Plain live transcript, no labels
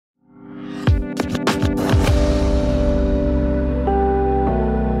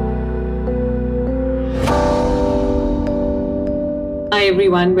Hi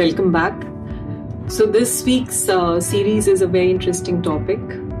everyone, welcome back. So this week's series is a very interesting topic.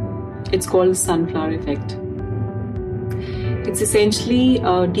 It's called Sunflower Effect. It's essentially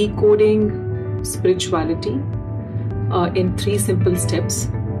decoding spirituality in 3 simple steps.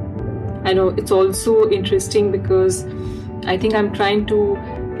 I know it's also interesting because I think I'm trying to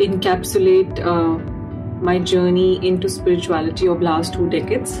encapsulate my journey into spirituality of last 2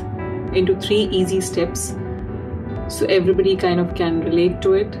 decades into 3 easy steps, so everybody kind of can relate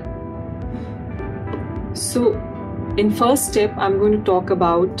to it. So in first step, I'm going to talk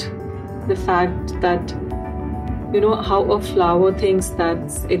about the fact that how a flower thinks that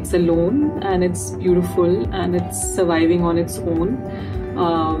it's alone and it's beautiful and it's surviving on its own,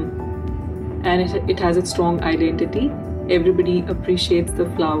 and it has its strong identity. Everybody appreciates the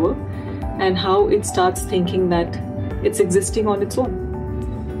flower, and how it starts thinking that it's existing on its own.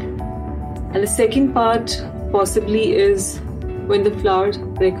 And the second part possibly is when the flower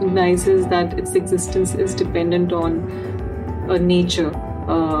recognizes that its existence is dependent on nature.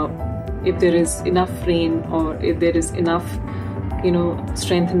 If there is enough rain, or if there is enough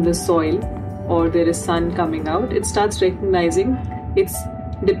strength in the soil, or there is sun coming out, it starts recognizing its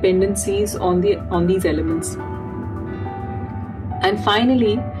dependencies on these elements. And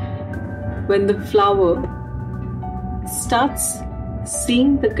finally, when the flower starts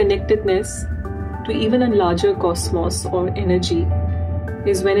seeing the connectedness to even a larger cosmos or energy,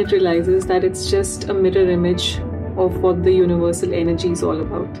 is when it realizes that it's just a mirror image of what the universal energy is all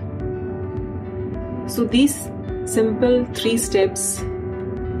about. So these simple 3 steps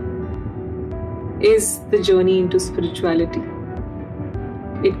is the journey into spirituality.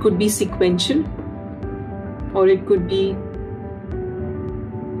 It could be sequential, or it could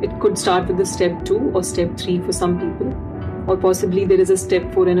start with the step 2 or step 3 for some people. Or possibly there is a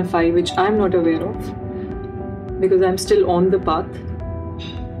step 4 and a 5 which I'm not aware of because I'm still on the path.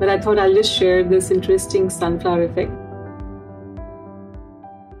 But I thought I'll just share this interesting sunflower effect.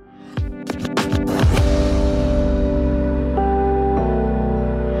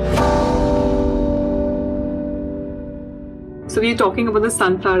 So we're talking about the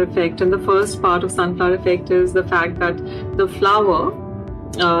sunflower effect, and the first part of sunflower effect is the fact that the flower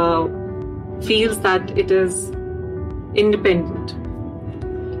feels that it is independent,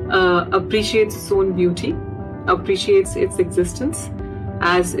 appreciates its own beauty, appreciates its existence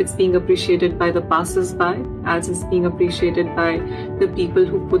as it's being appreciated by the passers-by, as it's being appreciated by the people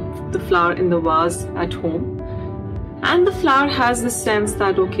who put the flower in the vase at home. And the flower has this sense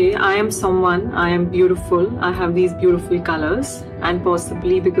that, okay, I am someone, I am beautiful, I have these beautiful colors, and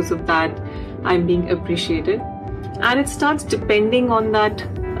possibly because of that, I'm being appreciated. And it starts depending on that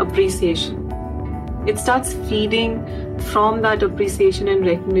appreciation. It starts feeding from that appreciation and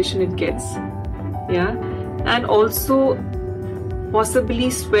recognition it gets. And also possibly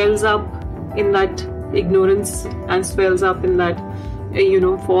swells up in that ignorance and swells up in that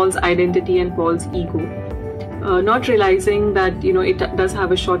false identity and false ego, not realizing that it does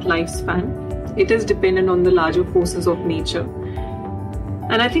have a short lifespan. It is dependent on the larger forces of nature.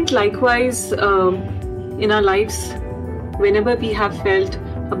 And I think likewise in our lives, whenever we have felt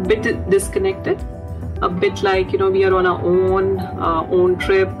a bit disconnected, a bit like we are on our own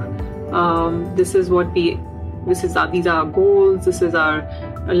trip, these are our goals, this is our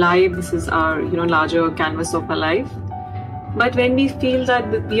life, this is our larger canvas of our life. But when we feel that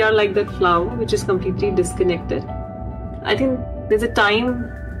we are like that flower which is completely disconnected, I think there's a time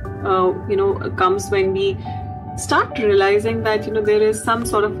comes when we start realizing that there is some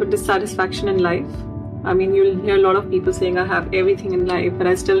sort of a dissatisfaction in life. I mean, you'll hear a lot of people saying I have everything in life, but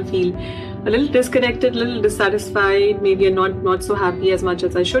I still feel a little disconnected, a little dissatisfied, maybe I'm not so happy as much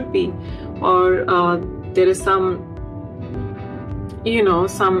as I should be. Or there is some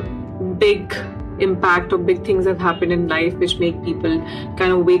big impact or big things that happen in life which make people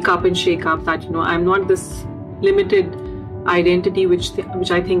kind of wake up and shake up that, I'm not this limited identity which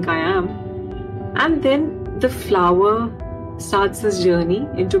I think I am. And then the flower starts this journey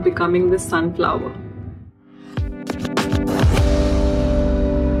into becoming the sunflower.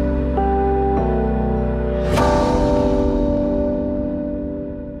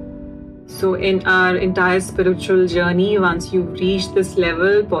 So in our entire spiritual journey, once you've reached this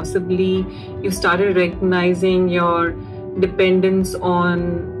level, possibly you started recognizing your dependence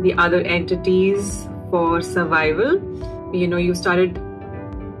on the other entities for survival. You started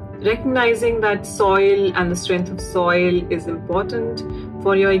recognizing that soil and the strength of soil is important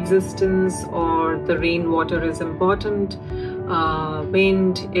for your existence, or the rainwater is important,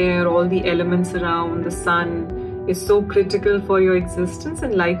 wind, air, all the elements around, the sun is so critical for your existence.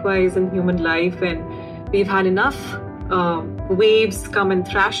 And likewise in human life, and we've had enough waves come and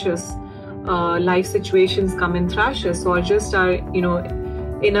thrash us, life situations come and thrash us, or just our,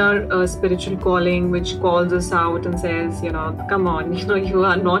 inner spiritual calling, which calls us out and says, come on, you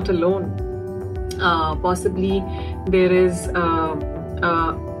are not alone. Possibly there is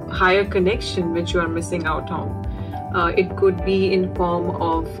a higher connection which you are missing out on. It could be in form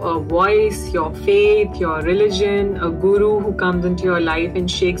of a voice, your faith, your religion, a guru who comes into your life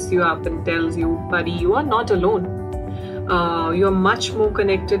and shakes you up and tells you, buddy, you are not alone. You are much more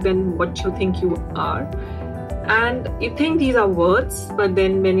connected than what you think you are. And you think these are words, but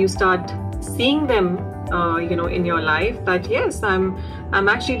then when you start seeing them, in your life, that yes, I'm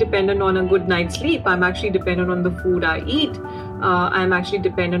actually dependent on a good night's sleep. I'm actually dependent on the food I eat. I'm actually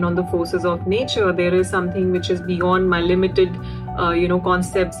dependent on the forces of nature. There is something which is beyond my limited,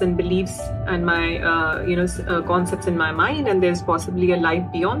 concepts and beliefs and my, concepts in my mind. And there's possibly a life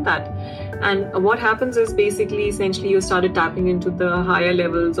beyond that. And what happens is essentially you started tapping into the higher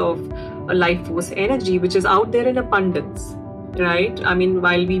levels of life force energy, which is out there in abundance, right? I mean,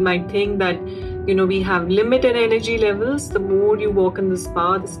 while we might think that, we have limited energy levels, the more you walk in this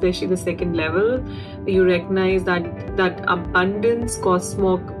path, especially the second level, you recognize that abundance,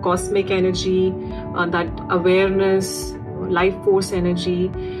 cosmic energy, that awareness, life force energy,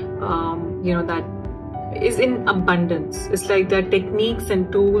 that is in abundance. It's like there are techniques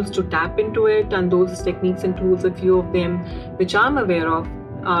and tools to tap into it, and those techniques and tools, a few of them which I'm aware of,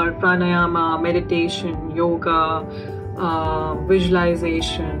 are pranayama, meditation, yoga,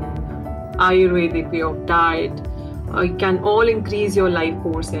 visualization, Ayurvedic way of diet. Can all increase your life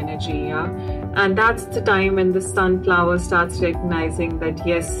force energy. Yeah? And that's the time when the sunflower starts recognizing that,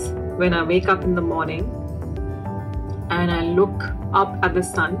 yes, when I wake up in the morning and I look up at the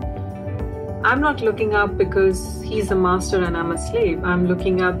sun, I'm not looking up because he's a master and I'm a slave. I'm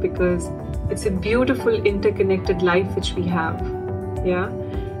looking up because it's a beautiful interconnected life which we have. Yeah.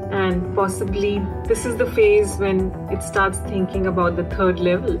 And possibly this is the phase when it starts thinking about the third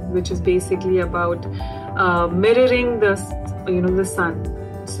level, which is basically about mirroring the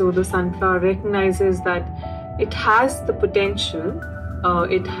sun. So the sunflower recognizes that it has the potential,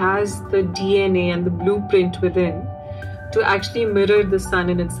 it has the DNA and the blueprint within to actually mirror the sun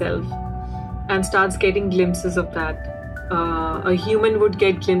in itself, and starts getting glimpses of that. A human would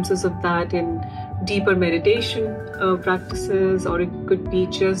get glimpses of that in deeper meditation practices, or it could be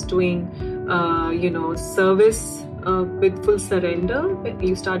just doing service with full surrender.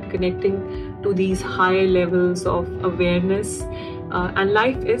 You start connecting to these higher levels of awareness, and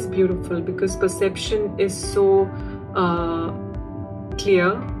life is beautiful because perception is so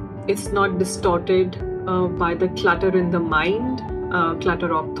clear. It's not distorted by the clutter in the mind,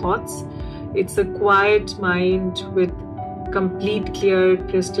 clutter of thoughts. It's a quiet mind with complete clear,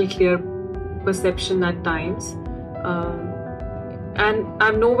 crystal clear perception at times. And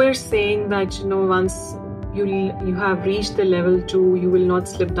I'm nowhere saying that, once you have reached the level 2, you will not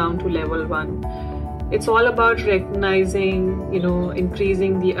slip down to level 1. It's all about recognizing,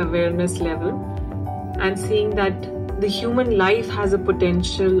 increasing the awareness level and seeing that the human life has a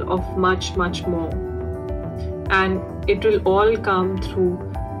potential of much, much more. And it will all come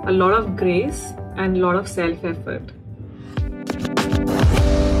through a lot of grace and a lot of self-effort.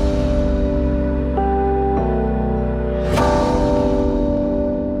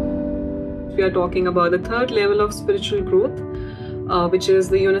 We are talking about the third level of spiritual growth, which is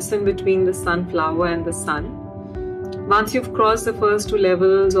the unison between the sunflower and the sun. Once you've crossed the first 2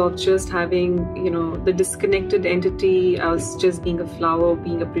 levels of just having, the disconnected entity as just being a flower,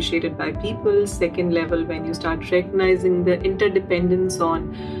 being appreciated by people, second level, when you start recognizing the interdependence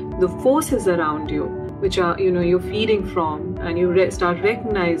on the forces around you, which are, you're feeding from, and you start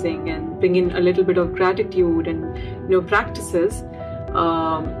recognizing and bring in a little bit of gratitude and, practices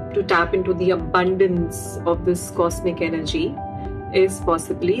to tap into the abundance of this cosmic energy, is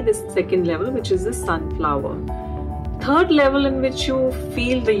possibly this second level, which is the sunflower. Third level in which you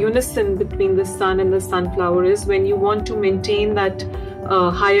feel the unison between the sun and the sunflower is when you want to maintain that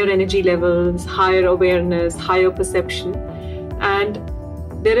higher energy levels, higher awareness, higher perception. And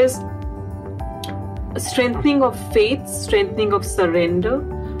there is a strengthening of faith, strengthening of surrender,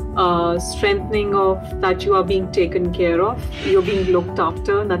 strengthening of that you are being taken care of, you're being looked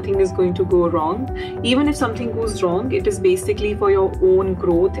after, nothing is going to go wrong. Even if something goes wrong, it is basically for your own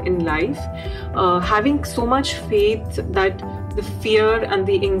growth in life. Having so much faith that the fear and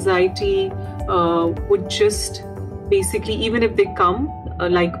the anxiety would just basically, even if they come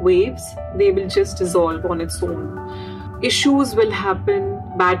like waves, they will just dissolve on its own. Issues will happen,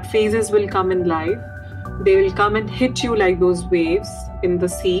 bad phases will come in life. They will come and hit you like those waves in the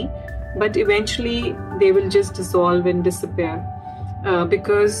sea, but eventually they will just dissolve and disappear,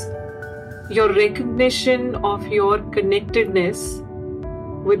 because your recognition of your connectedness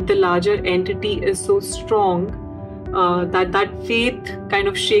with the larger entity is so strong that faith kind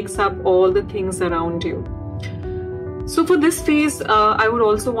of shakes up all the things around you. So for this phase, I would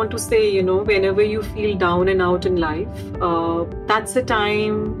also want to say, whenever you feel down and out in life, that's the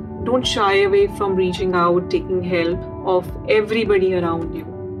time. Don't shy away from reaching out, taking help of everybody around you,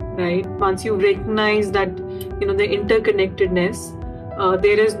 right? Once you recognize that, the interconnectedness,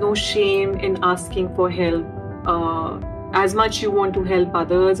 there is no shame in asking for help. As much you want to help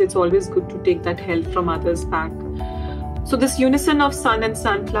others, it's always good to take that help from others back. So this unison of sun and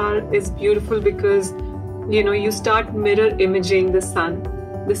sunflower is beautiful because, you start mirror imaging the sun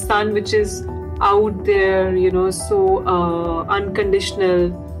which is out there, so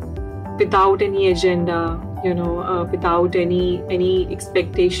unconditional, without any agenda, without any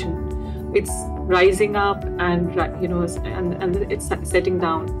expectation. It's rising up and it's setting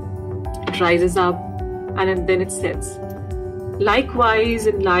down. It rises up and then it sets. Likewise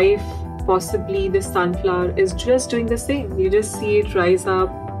in life, possibly the sunflower is just doing the same. You just see it rise up,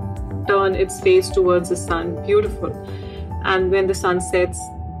 turn its face towards the sun, beautiful. And when the sun sets,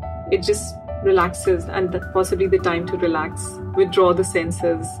 it just relaxes, and possibly the time to relax, withdraw the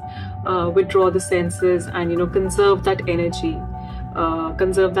senses and conserve that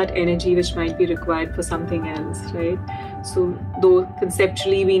energy which might be required for something else, right? So though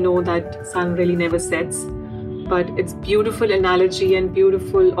conceptually we know that sun really never sets, but it's beautiful analogy and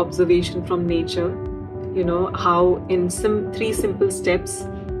beautiful observation from nature, how in 3 simple steps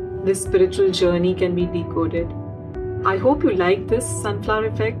this spiritual journey can be decoded. I hope you like this sunflower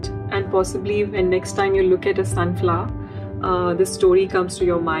effect, and possibly when next time you look at a sunflower, the story comes to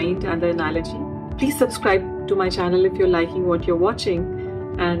your mind and the analogy. Please subscribe to my channel if you're liking what you're watching,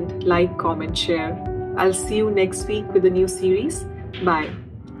 and like, comment, share. I'll see you next week with a new series. Bye.